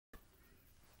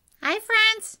Hi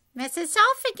friends, Mrs.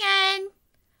 Self again.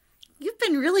 You've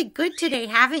been really good today,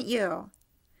 haven't you?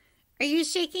 Are you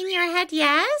shaking your head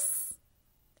yes?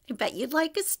 I bet you'd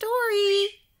like a story.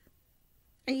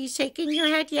 Are you shaking your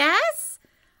head yes?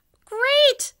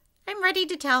 Great! I'm ready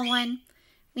to tell one.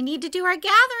 We need to do our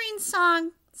gathering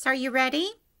song. So are you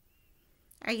ready?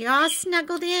 Are you all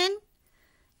snuggled in?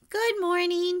 Good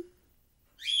morning.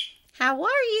 How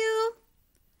are you?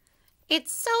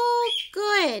 It's so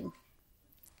good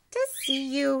to see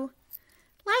you.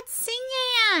 Let's sing,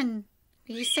 Ann.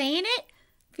 Are you saying it?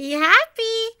 Be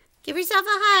happy. Give yourself a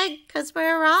hug, 'cause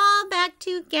we're all back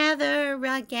together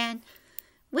again.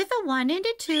 With a 1 and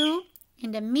a 2,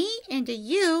 and a me and a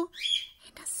you,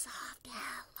 and a soft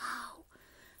hello.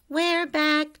 We're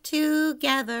back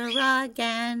together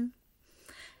again.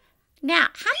 Now,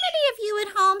 how many of you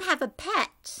at home have a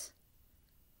pet?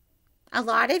 A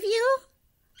lot of you?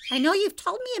 I know you've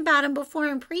told me about them before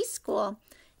in preschool.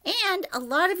 And a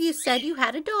lot of you said you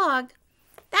had a dog.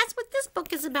 That's what this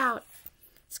book is about.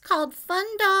 It's called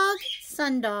Fun Dog,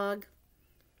 Sun Dog.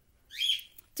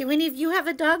 Do any of you have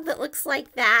a dog that looks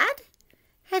like that?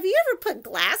 Have you ever put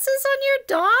glasses on your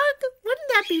dog? Wouldn't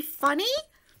that be funny?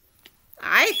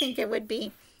 I think it would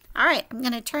be. All right, I'm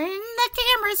going to turn the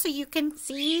camera so you can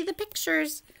see the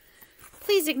pictures.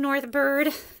 Please ignore the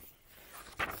bird.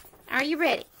 Are you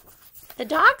ready? The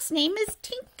dog's name is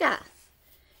Tinka.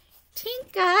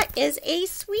 Tinka is a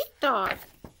sweet dog,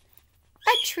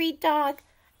 a treat dog,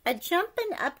 a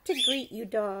jumping up to greet you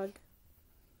dog.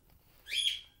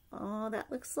 Oh, that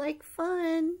looks like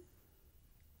fun.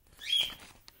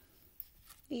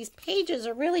 These pages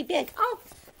are really big. Oh,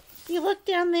 if you look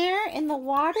down there in the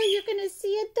water, you're going to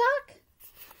see a duck.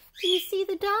 Do you see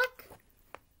the duck?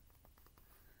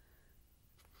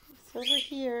 It's over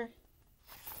here.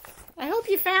 I hope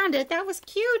you found it. That was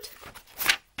cute.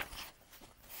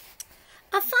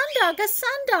 A fun dog, a sun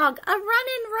dog, a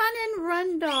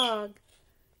run dog.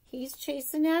 He's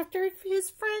chasing after his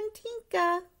friend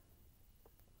Tinka.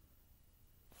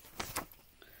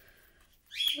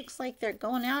 Looks like they're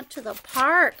going out to the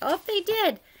park. Oh, they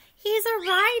did. He's a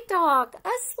ride dog,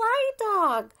 a slide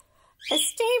dog, a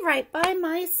stay right by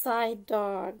my side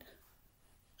dog.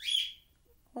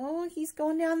 Oh, he's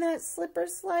going down that slipper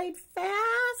slide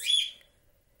fast.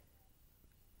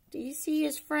 Do you see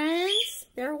his friends?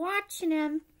 They're watching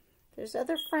him. There's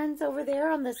other friends over there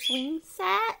on the swing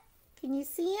set. Can you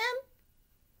see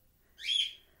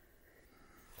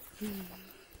him?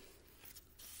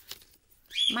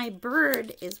 My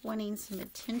bird is wanting some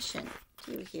attention.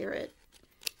 Do you hear it?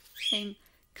 Saying,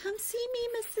 come see me,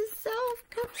 Mrs. Self.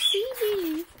 Come see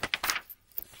me.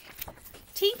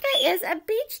 Tinka is a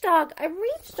beach dog, a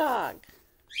reach dog.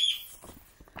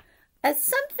 A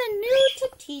something new to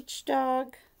teach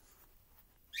dog.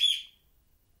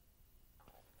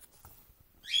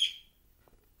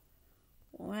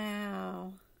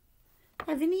 Wow.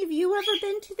 Have any of you ever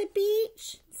been to the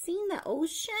beach? Seen the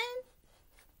ocean?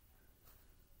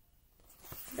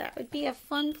 That would be a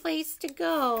fun place to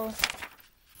go.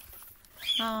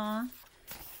 Aw.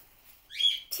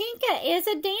 Tinka is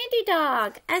a dandy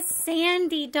dog, a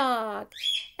sandy dog,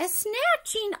 a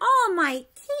snatching all my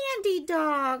candy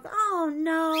dog. Oh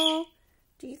no.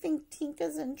 Do you think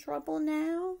Tinka's in trouble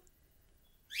now?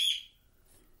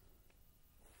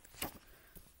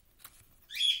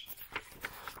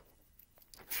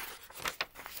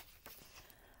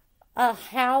 A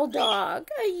howl dog,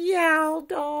 a yowl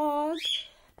dog,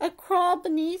 a crawl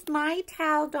beneath my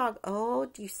towel dog. Oh,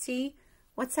 do you see?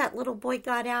 What's that little boy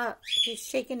got out? He's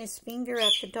shaking his finger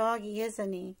at the doggy,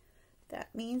 isn't he?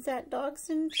 That means that dog's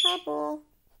in trouble.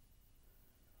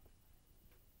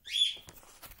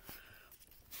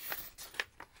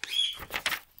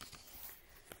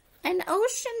 An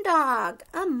ocean dog,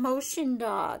 a motion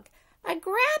dog, a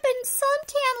grabbing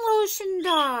suntan lotion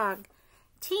dog.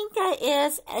 Tinka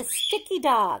is a sticky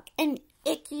dog, an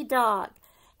icky dog,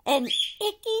 an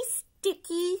icky,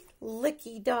 sticky,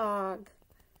 licky dog.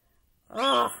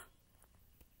 Ugh.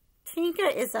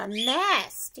 Tinka is a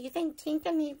mess. Do you think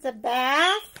Tinka needs a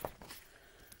bath?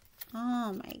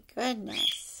 Oh my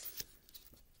goodness.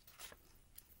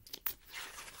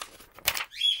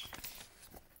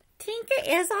 Tinka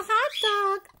is a hot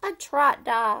dog, a trot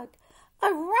dog,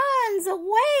 a runs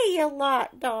away a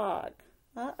lot dog.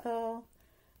 Uh-oh.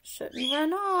 Shouldn't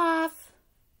run off.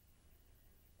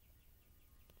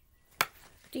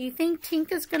 Do you think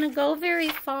Tinka's going to go very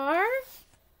far?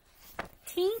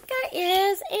 Tinka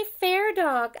is a fair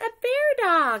dog, a bear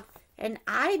dog, and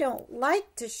I don't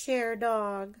like to share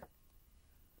dog.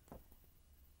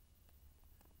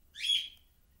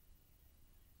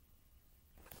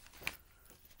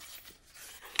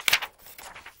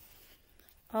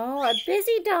 Oh, a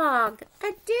busy dog,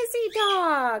 a dizzy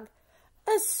dog.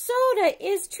 A soda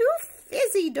is too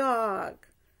fizzy, dog.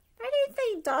 Why do you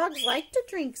think dogs like to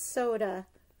drink soda?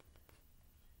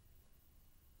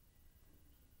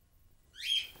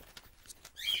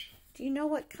 Do you know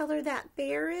what color that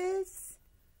bear is?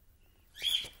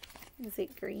 Is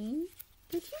it green?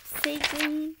 Did you say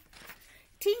green?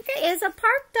 Tinka is a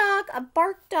park dog, a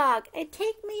bark dog. And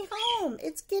take me home.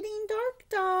 It's getting dark,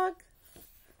 dog.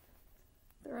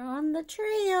 They're on the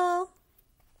trail.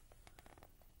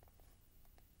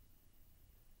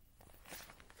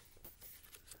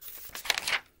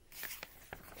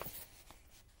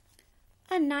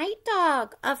 A night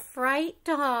dog, a fright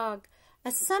dog.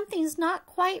 A something's not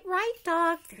quite right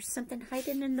dog. There's something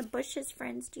hiding in the bushes,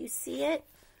 friends. Do you see it?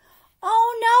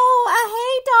 Oh no, a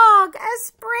hay dog, a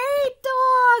spray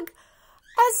dog.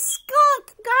 A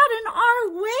skunk got in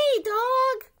our way,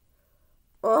 dog.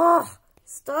 Ugh,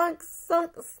 skunks,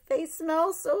 they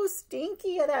smell so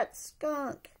stinky of that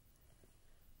skunk.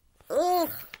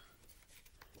 Ugh.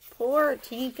 Poor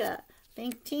Tinka. I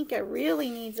think Tinka really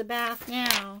needs a bath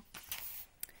now.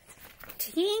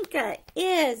 Tinka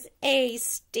is a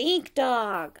stink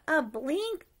dog, a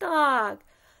blink dog,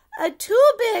 a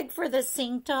too big for the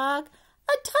sink dog,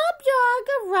 a top dog,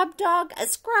 a rub dog, a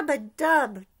scrub a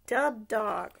dub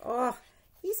dog. Oh,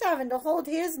 he's having to hold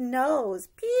his nose.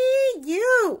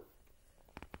 P.U.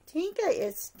 Tinka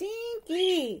is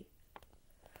stinky.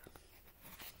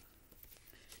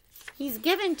 He's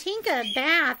given Tinka a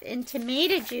bath in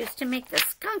tomato juice to make the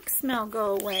skunk smell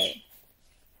go away.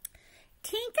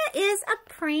 Tinka is a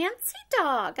prancy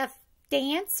dog, a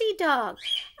dancy dog,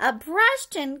 a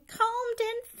brushed and combed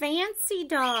and fancy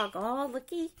dog. Oh,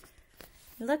 looky,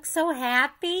 he looks so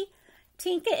happy.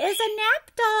 Tinka is a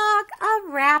nap dog,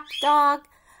 a rap dog,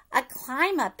 a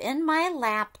climb up in my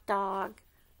lap dog.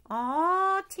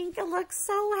 Oh, Tinka looks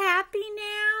so happy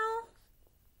now.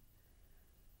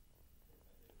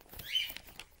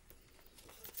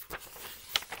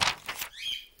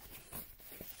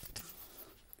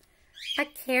 A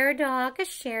care dog, a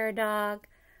share dog,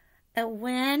 a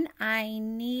when I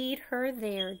need her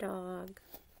there dog.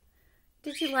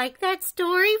 Did you like that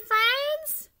story,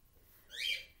 friends?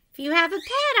 If you have a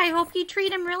pet, I hope you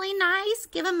treat him really nice.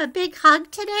 Give him a big hug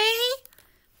today.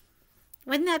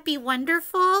 Wouldn't that be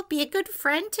wonderful? Be a good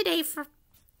friend today. For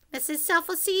Mrs. Self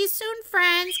will see you soon,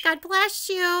 friends. God bless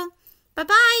you.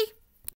 Bye-bye.